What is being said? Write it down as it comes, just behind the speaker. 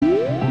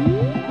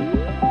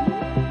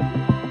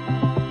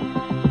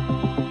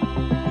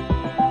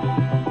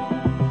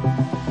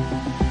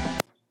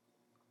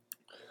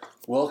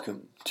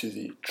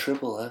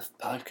LF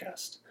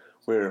podcast,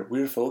 where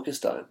we're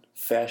focused on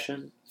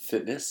fashion,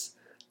 fitness,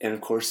 and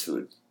of course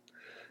food.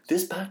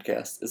 This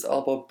podcast is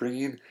all about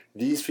bringing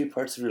these three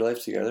parts of your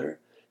life together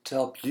to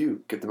help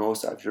you get the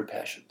most out of your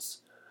passions.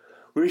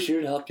 We're here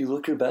to help you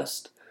look your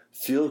best,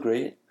 feel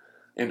great,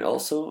 and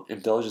also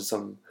indulge in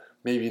some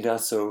maybe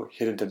not so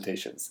hidden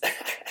temptations.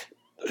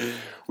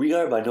 We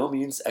are by no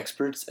means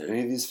experts in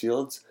any of these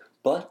fields,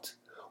 but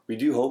we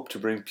do hope to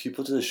bring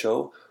people to the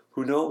show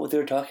who know what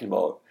they're talking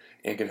about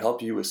and can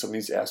help you with some of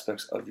these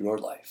aspects of your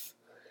life.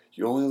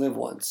 You only live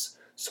once,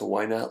 so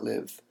why not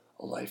live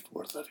a life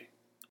worth living?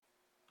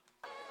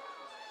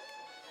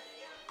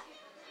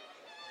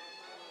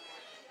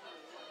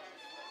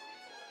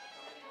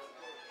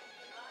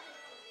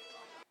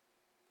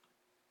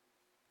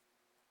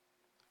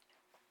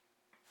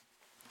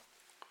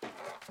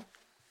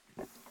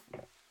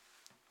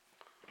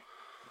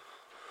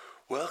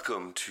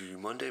 Welcome to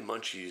Monday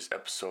Munchies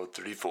episode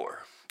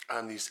 34.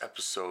 On these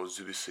episodes,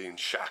 you'll be seeing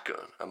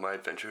shotgun on my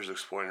adventures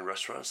exploring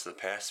restaurants in the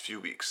past few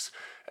weeks.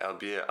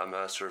 Albeit I'm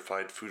not a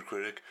certified food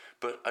critic,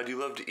 but I do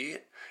love to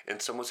eat,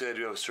 and some would say I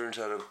do have a certain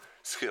set of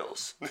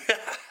skills.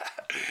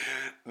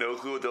 No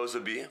clue what those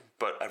would be,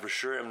 but I for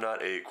sure am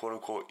not a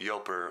quote-unquote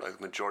Yelper like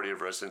the majority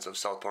of residents of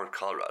South Park,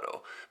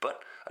 Colorado.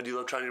 But I do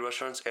love trying new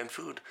restaurants and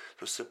food,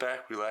 so sit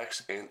back,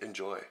 relax, and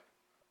enjoy.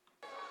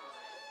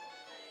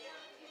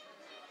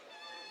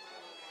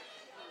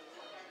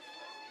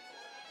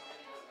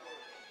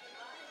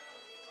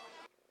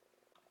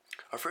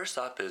 Our first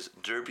stop is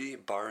Derby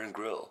Bar and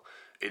Grill,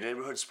 a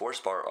neighborhood sports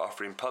bar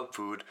offering pub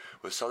food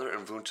with southern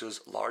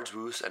influences, large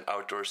booths, and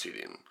outdoor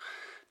seating.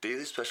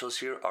 Daily specials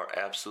here are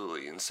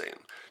absolutely insane.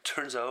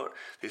 Turns out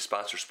they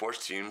sponsor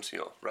sports teams,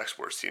 rec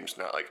sports teams,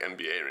 not like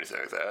NBA or anything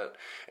like that,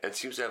 and it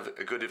seems to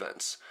have good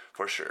events,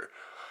 for sure.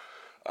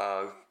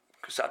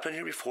 Stopped in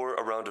here before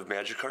a round of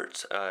Magic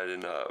Carts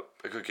and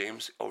good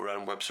games over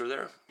on Webster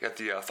there. Got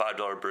the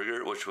 $5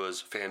 burger, which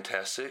was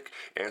fantastic,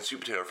 and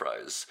sweet potato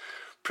fries.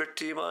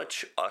 Pretty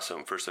much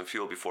awesome for some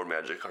fuel before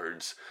Magic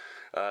Cards.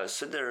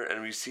 Sit there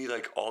and we see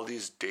like all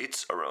these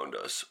dates around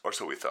us, or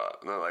so we thought.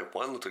 And then like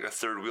one looked like a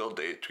third wheel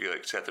date. We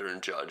like sat there and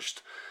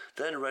judged.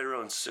 Then right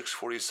around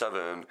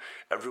 6:47,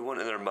 everyone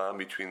and their mom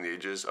between the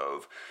ages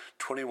of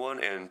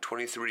 21 and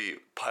 23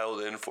 piled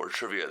in for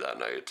trivia that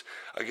night.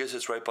 I guess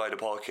it's right by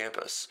DePaul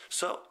campus.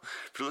 So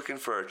if you're looking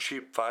for a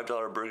cheap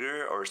 $5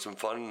 burger or some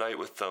fun night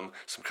with some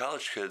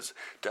college kids,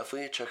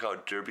 definitely check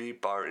out Derby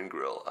Bar and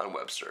Grill on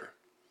Webster.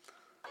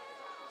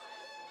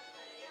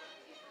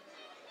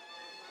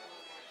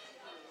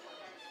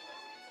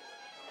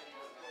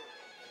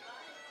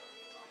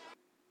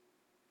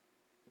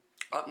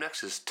 Up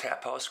next is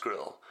Tap House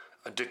Grill,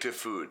 addictive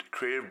food,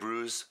 creative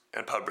brews,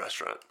 and pub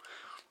restaurant.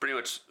 Pretty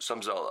much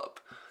sums it all up.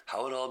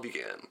 How it all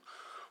began.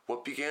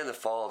 What began in the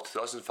fall of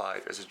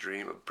 2005 as a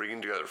dream of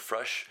bringing together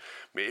fresh,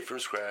 made from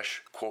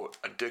scratch, quote,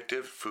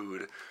 addictive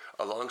food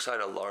alongside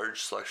a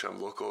large selection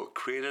of local,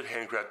 created,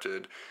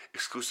 handcrafted,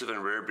 exclusive,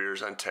 and rare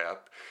beers on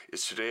tap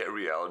is today a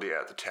reality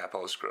at the Tap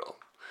House Grill.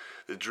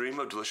 The dream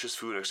of delicious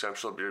food and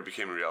exceptional beer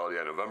became a reality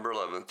on November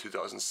 11,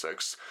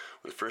 2006,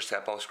 when the first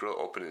Tap House Grill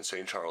opened in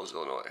St. Charles,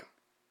 Illinois.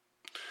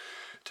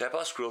 Tap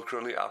House Grill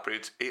currently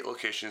operates 8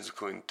 locations,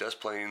 including Des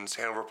Plaines,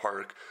 Hanover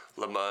Park,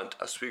 Lamont,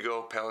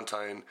 Oswego,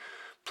 Palatine,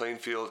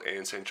 Plainfield,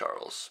 and St.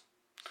 Charles.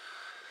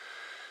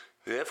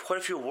 They have quite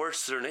a few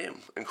awards to their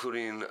name,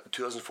 including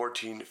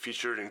 2014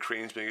 featured in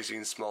Crain's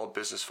Magazine Small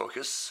Business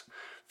Focus,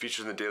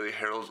 featured in the Daily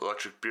Herald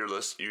Electric Beer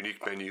List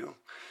Unique Menu,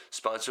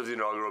 sponsor of the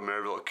inaugural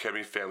Maryville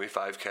Academy Family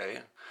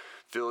 5K,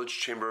 Village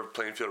Chamber of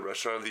Plainfield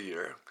Restaurant of the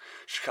Year,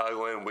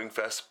 Chicagoland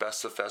Wingfest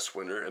Best of Fest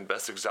winner and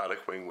Best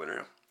Exotic Wing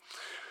winner,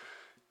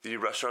 the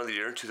Restaurant of the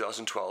Year in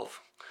 2012,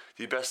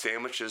 the Best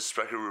Sandwich is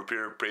Sprecher Root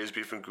Beer Braised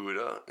Beef and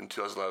Gouda in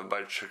 2011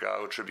 by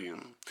Chicago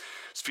Tribune.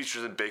 It's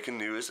featured in Bacon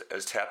News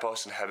as Tap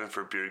House in Heaven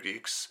for Beer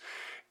Geeks,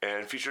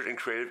 and featured in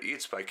Creative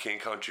Eats by King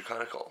Country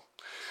Chronicle.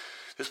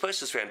 This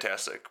place is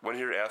fantastic. Went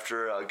here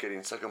after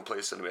getting second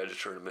place in the Magic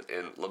Tournament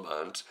in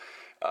Lamont,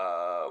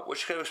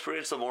 which kind of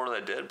experienced the more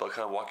than I did, but I'll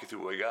kind of walk you through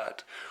what we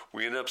got.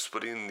 We ended up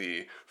splitting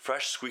the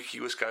fresh, squeaky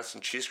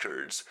Wisconsin cheese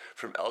curds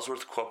from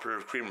Ellsworth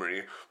Cooperative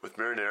Creamery with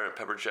marinara and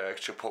pepper jack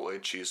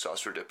chipotle cheese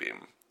sauce for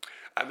dipping.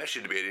 I'm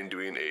actually debating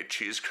doing a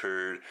cheese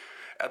curd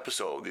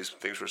episode. These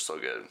things were so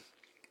good.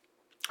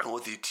 And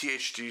with the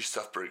THD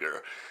Stuffed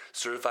Burger,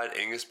 certified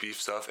Angus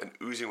beef stuff and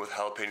oozing with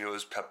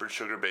jalapenos, peppered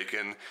sugar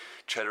bacon,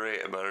 cheddar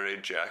and Monterey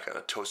Jack on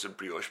a toasted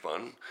brioche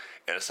bun,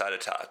 and a side of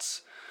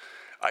tots.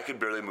 I could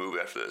barely move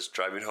after this.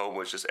 Driving home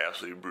was just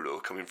absolutely brutal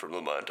coming from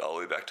Lamont all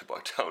the way back to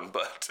Bucktown.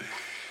 But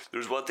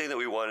there's one thing that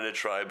we wanted to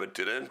try but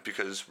didn't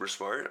because we're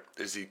smart,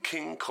 is the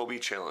King Kobe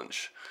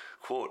Challenge.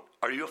 Quote,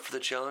 are you up for the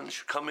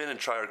challenge? Come in and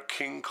try our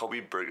King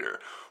Kobe Burger.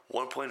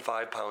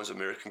 1.5 pounds of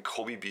American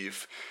Kobe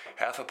beef,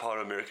 half a pound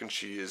of American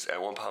cheese,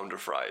 and 1 pound of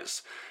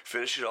fries.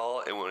 Finish it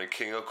all and win a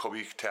King of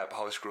Kobe Tap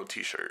House Grill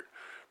t-shirt.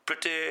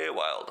 Pretty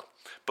wild.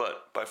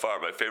 But by far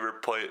my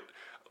favorite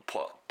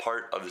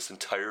part of this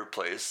entire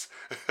place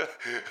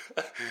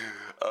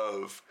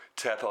of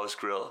Tap House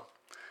Grill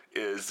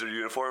is their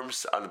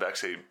uniforms on the back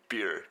say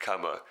beer,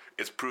 comma,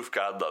 it's proof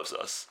God loves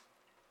us.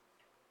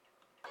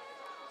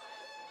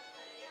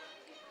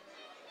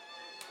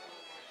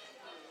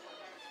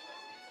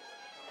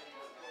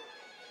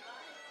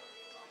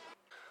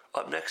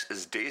 Up next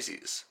is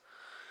Daisy's.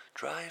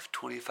 Drive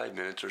 25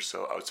 minutes or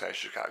so outside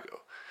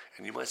Chicago,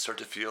 and you might start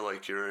to feel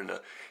like you're in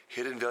a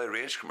Hidden Valley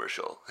Ranch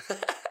commercial.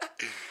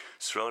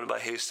 Surrounded by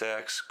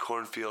haystacks,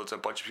 cornfields, and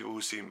a bunch of people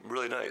who seem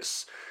really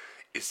nice.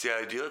 It's the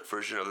idyllic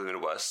version of the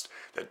Midwest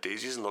that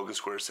Daisy's in Logan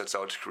Square sets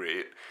out to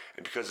create,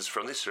 and because its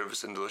friendly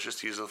service and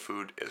delicious diesel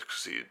food, it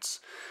succeeds.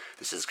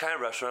 This is the kind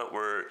of restaurant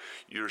where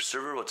your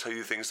server will tell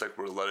you things like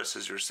where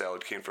lettuces your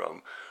salad came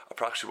from,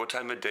 approximately what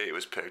time of day it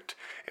was picked,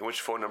 and which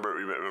phone number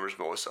it remembers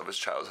most of his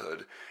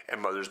childhood, and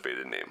mother's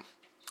maiden name.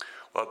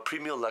 While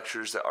pre-meal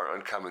lectures that are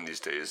uncommon these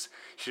days,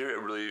 here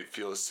it really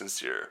feels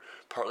sincere,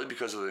 partly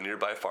because of the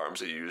nearby farms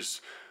they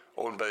use,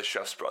 owned by the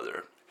chef's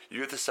brother. You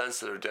get the sense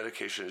that their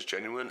dedication is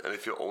genuine, and they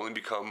feel only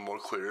become more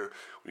clear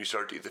when you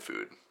start to eat the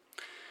food.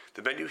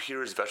 The menu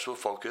here is vegetable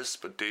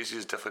focused, but Daisy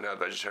is definitely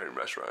not a vegetarian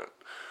restaurant.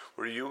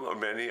 Where you or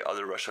many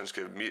other restaurants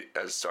give meat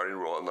as a starting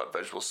role and let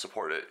vegetables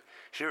support it,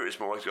 here it's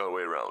more like the other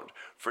way around.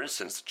 For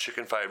instance, the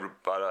chicken fried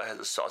rubata has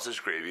a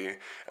sausage gravy,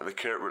 and the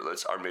carrot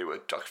rootlets are made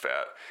with duck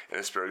fat, and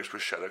asparagus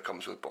bruschetta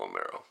comes with bone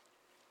marrow.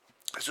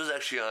 This was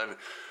actually on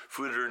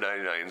Food Eater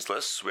 99's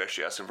list. We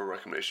actually asked him for a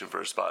recommendation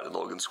for a spot in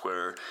Logan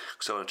Square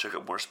because I want to check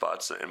out more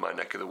spots in my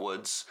neck of the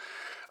woods.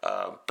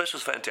 This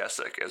was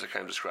fantastic, as I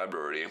kind of described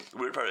already. The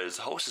weird part is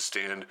the hostess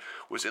stand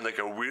was in like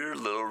a weird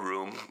little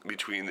room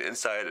between the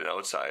inside and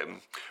outside,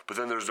 but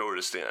then there was nowhere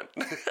to stand.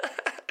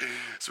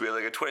 So we had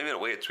like a 20-minute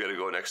wait, so we had to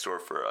go next door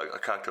for a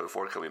cocktail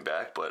before coming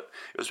back, but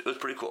it was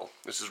pretty cool.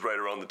 This is right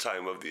around the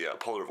time of the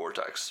polar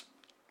vortex.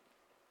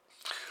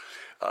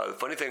 The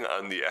funny thing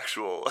on the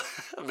actual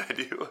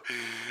menu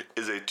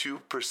is a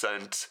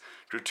 2%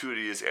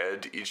 gratuity is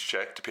added to each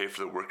check to pay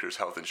for the workers'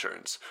 health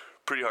insurance.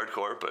 Pretty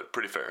hardcore, but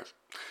pretty fair.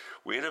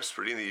 We end up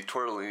splitting the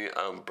tortellini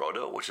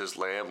brodo, which is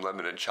lamb,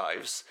 lemon, and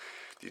chives.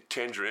 The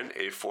tangerine,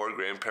 a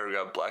 4-gram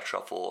Paragon black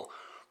truffle,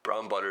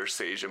 brown butter,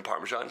 sage, and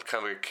parmesan,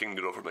 kind of like a king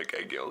noodle from like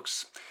egg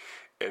yolks.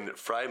 And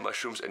fried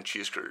mushrooms and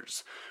cheese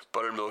curds.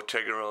 Buttermilk,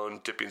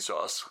 Tagaron, dipping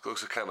sauce.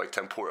 Looks kind of like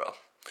tempura.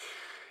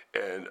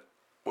 And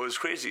what was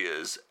crazy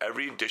is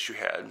every dish you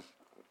had,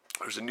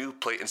 there's a new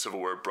plate and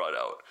silverware brought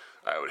out.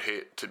 I would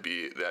hate to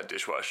be that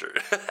dishwasher.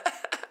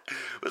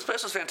 This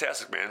place was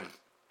fantastic, man.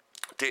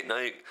 Date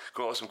night,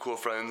 going out with some cool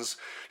friends.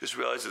 Just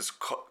realized it's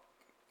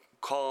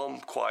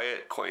calm,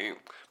 quiet, quaint,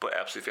 but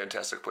absolutely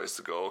fantastic place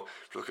to go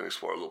if you're looking to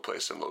explore a little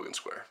place in Logan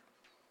Square.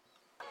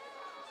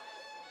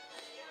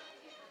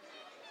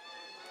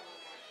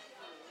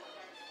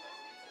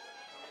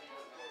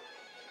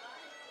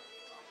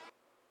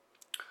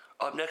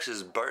 Up next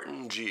is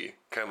Barton G,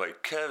 kind of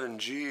like Kevin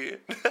G.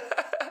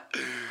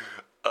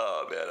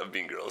 Oh man, I'm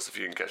Mean Girls, if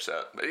you can catch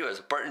that. But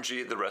anyways, Barton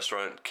G, the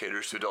restaurant,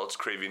 caters to adults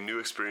craving new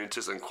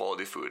experiences and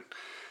quality food.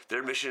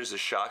 Their mission is to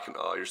shock and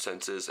awe your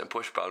senses and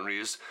push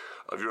boundaries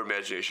of your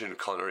imagination and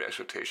culinary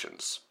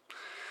expectations.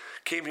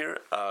 Came here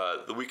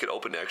the week it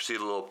opened, actually, a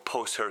little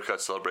post-haircut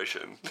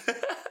celebration.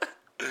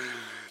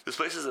 This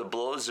place is a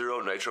below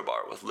zero nitro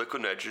bar with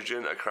liquid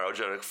nitrogen, a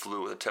cryogenic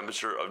fluid with a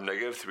temperature of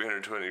negative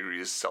 320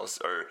 degrees Celsius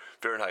or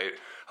Fahrenheit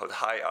with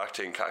high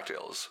octane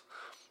cocktails.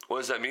 What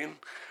does that mean?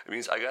 It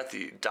means I got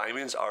the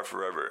Diamonds Are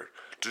Forever,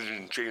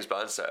 James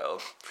Bond style,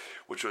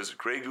 which was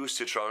Grey Goose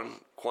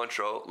Citron,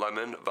 Cointreau,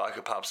 Lemon,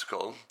 Vodka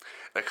Popsicle,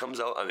 and it comes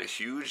out on a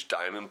huge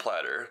diamond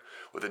platter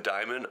with a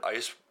diamond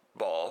ice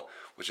ball,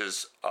 which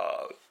is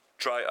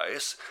dry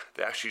ice.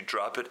 They actually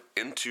drop it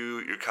into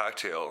your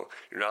cocktail.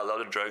 You're not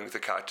allowed to drink the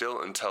cocktail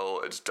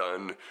until it's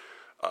done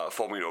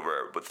foaming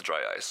over with the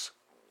dry ice.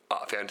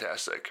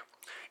 Fantastic.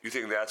 You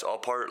think that's all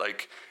part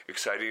like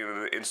exciting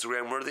and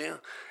Instagram worthy?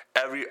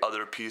 Every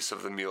other piece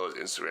of the meal is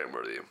Instagram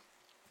worthy.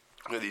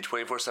 We have the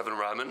 24/7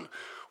 ramen,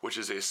 which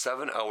is a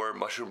 7-hour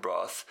mushroom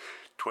broth,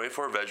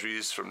 24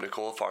 veggies from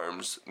Nicole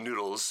Farms,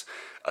 noodles,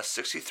 a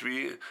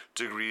 63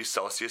 degrees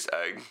Celsius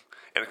egg,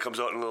 and it comes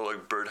out in a little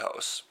like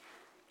birdhouse.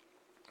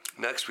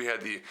 Next, we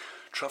had the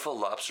truffle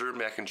lobster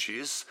mac and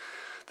cheese,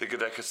 the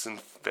Gedekison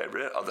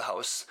favorite of the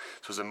house.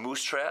 So it was a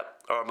mouse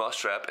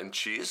trap and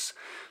cheese.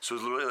 So it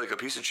was literally like a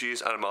piece of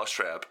cheese on a mouse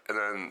trap, and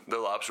then the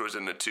lobster was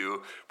in it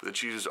too, but the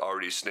cheese was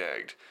already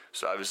snagged.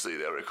 So obviously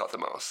they already caught the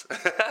mouse.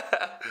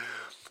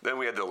 Then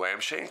we had the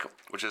lamb shank,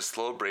 which is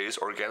slow braised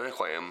organic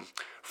lamb,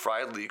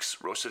 fried leeks,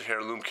 roasted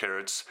heirloom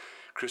carrots,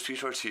 crispy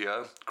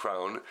tortilla,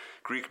 crown,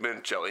 Greek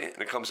mint jelly,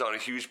 and it comes out in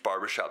a huge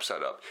barbershop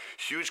setup.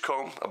 Huge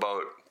comb,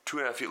 about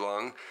 2.5 feet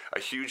long, a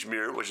huge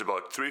mirror, which is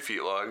about 3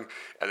 feet long,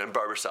 and then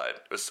barber side.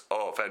 It's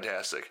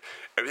fantastic.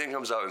 Everything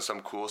comes out in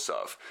some cool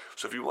stuff.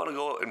 So if you want to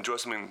go enjoy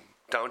something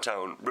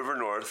downtown, River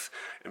North,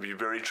 and be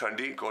very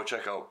trendy, go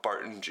check out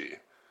Barton G.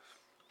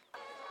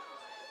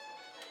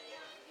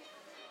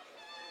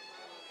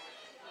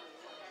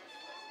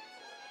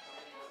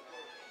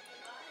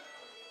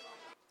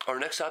 Our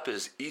next stop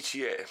is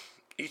ETA.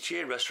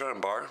 ETA Restaurant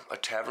and Bar, a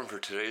tavern for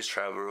today's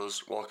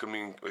travelers,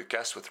 welcoming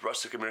guests with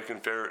rustic American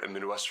fare and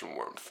Midwestern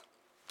warmth.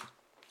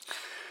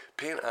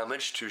 Paying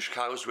homage to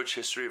Chicago's rich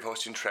history of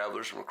hosting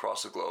travelers from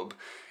across the globe,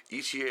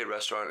 ETA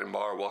Restaurant and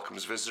Bar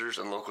welcomes visitors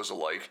and locals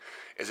alike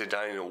as they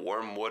dine in a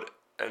warm wood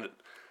and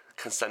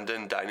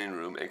Consenden dining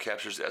room and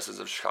captures the essence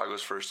of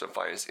Chicago's first and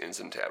finest inns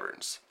and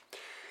taverns.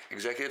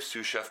 Executive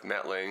sous chef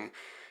Matt Lang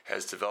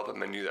has developed a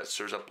menu that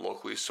serves up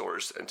locally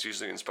sourced and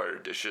seasonally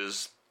inspired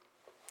dishes,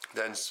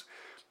 then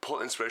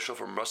pull inspiration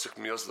from rustic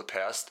meals of the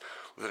past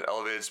with an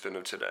elevated spin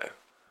of today.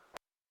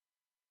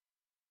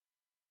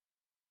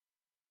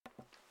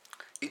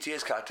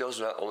 ETA's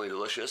cocktails are not only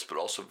delicious, but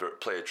also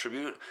play a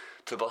tribute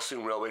to the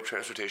bustling railway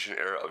transportation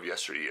era of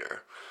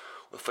yesteryear.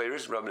 With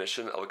flavors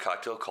reminiscent of a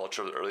cocktail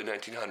culture of the early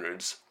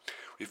 1900s,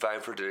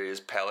 refined for today's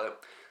palate,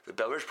 the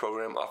beverage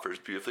program offers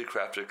beautifully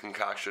crafted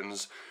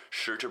concoctions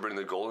sure to bring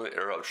the golden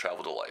era of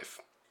travel to life.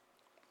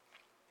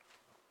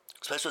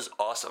 This place was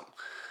awesome.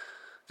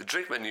 The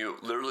drink menu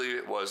literally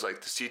was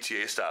like the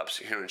CTA stops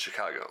here in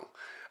Chicago.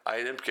 I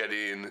ended up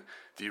getting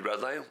the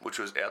Red Line, which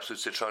was Absolute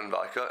Citron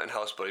Vodka and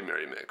House Bloody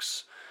Mary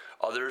mix.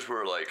 Others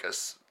were like,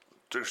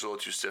 drinks a little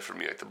too stiff for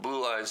me, like the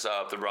Blue Line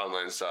stop, the Brown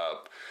Line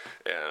stop,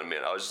 and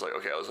man, I was just like,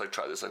 okay, I was like,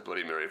 try this like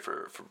Bloody Mary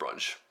for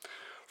brunch.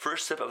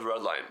 First sip of the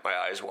Red Line, my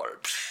eyes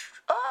watered.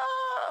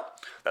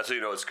 That's how you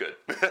know it's good.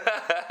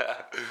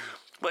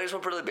 But it's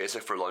one pretty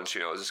basic for lunch,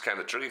 you know. It's just kind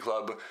of a drinking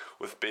club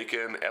with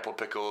bacon, apple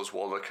pickles,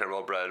 walnut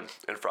caramel bread,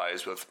 and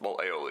fries with malt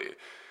aioli.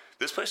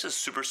 This place is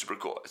super, super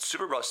cool. It's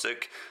super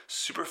rustic,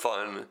 super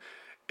fun.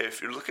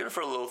 If you're looking for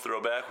a little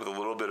throwback with a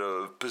little bit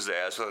of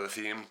pizzazz with the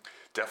theme,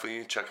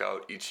 definitely check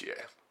out ETA.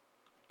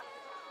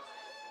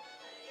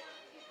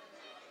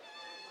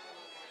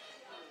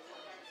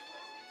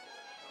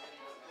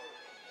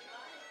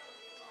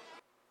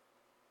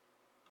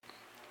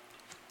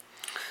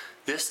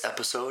 This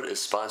episode is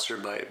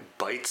sponsored by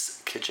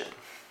Bites Kitchen.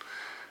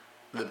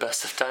 The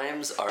best of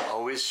times are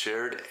always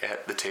shared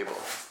at the table.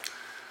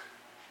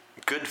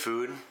 Good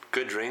food,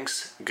 good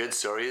drinks, good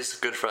stories,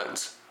 good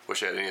friends.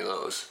 Wish I had any of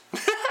those.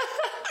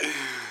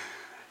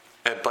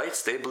 At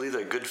Bites, they believe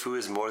that good food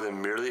is more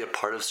than merely a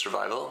part of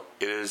survival.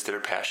 It is their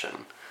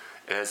passion.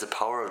 It has the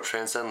power of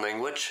transcend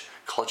language,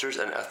 cultures,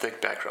 and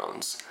ethnic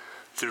backgrounds.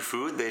 Through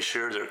food, they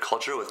share their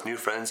culture with new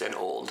friends and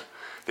old.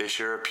 They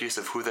share a piece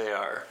of who they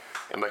are,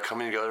 and by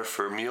coming together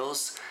for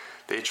meals,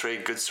 they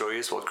trade good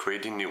stories while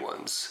creating new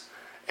ones.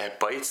 At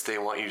Bites, they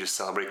want you to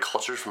celebrate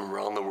cultures from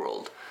around the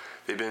world.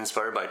 They've been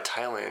inspired by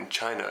Thailand,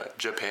 China,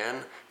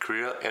 Japan,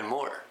 Korea, and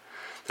more.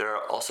 They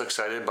are also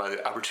excited by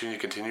the opportunity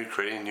to continue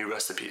creating new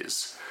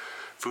recipes.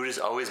 Food is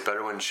always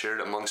better when shared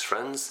amongst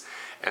friends,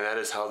 and that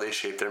is how they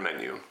shape their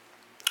menu.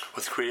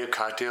 With creative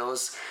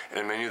cocktails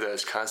and a menu that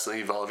is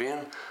constantly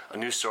evolving, a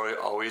new story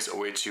always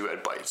awaits you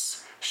at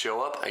Bites.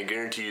 Show up, I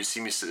guarantee you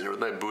see me sitting there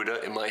with my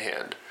Buddha in my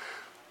hand.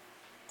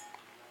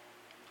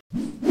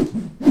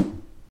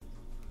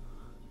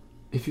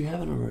 If you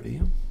haven't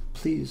already,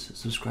 please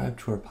subscribe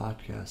to our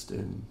podcast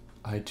in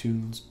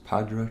iTunes,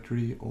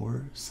 PodDirectory,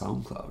 or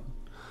SoundCloud.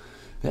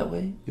 That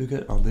way, you'll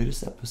get our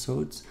latest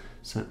episodes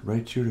sent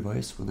right to your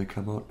device when they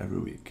come out every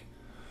week.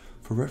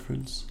 For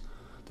reference,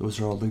 those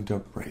are all linked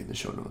up right in the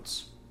show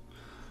notes.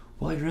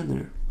 While you're in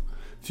there,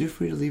 feel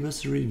free to leave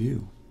us a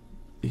review.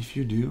 If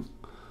you do,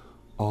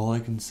 all I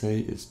can say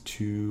is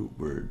 2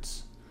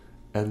 words: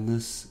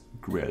 endless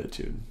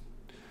gratitude.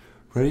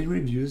 Writing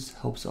reviews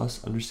helps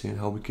us understand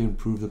how we can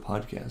improve the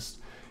podcast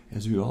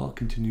as we all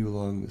continue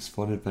along this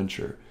fun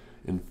adventure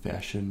in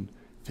fashion,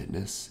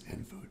 fitness,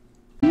 and food.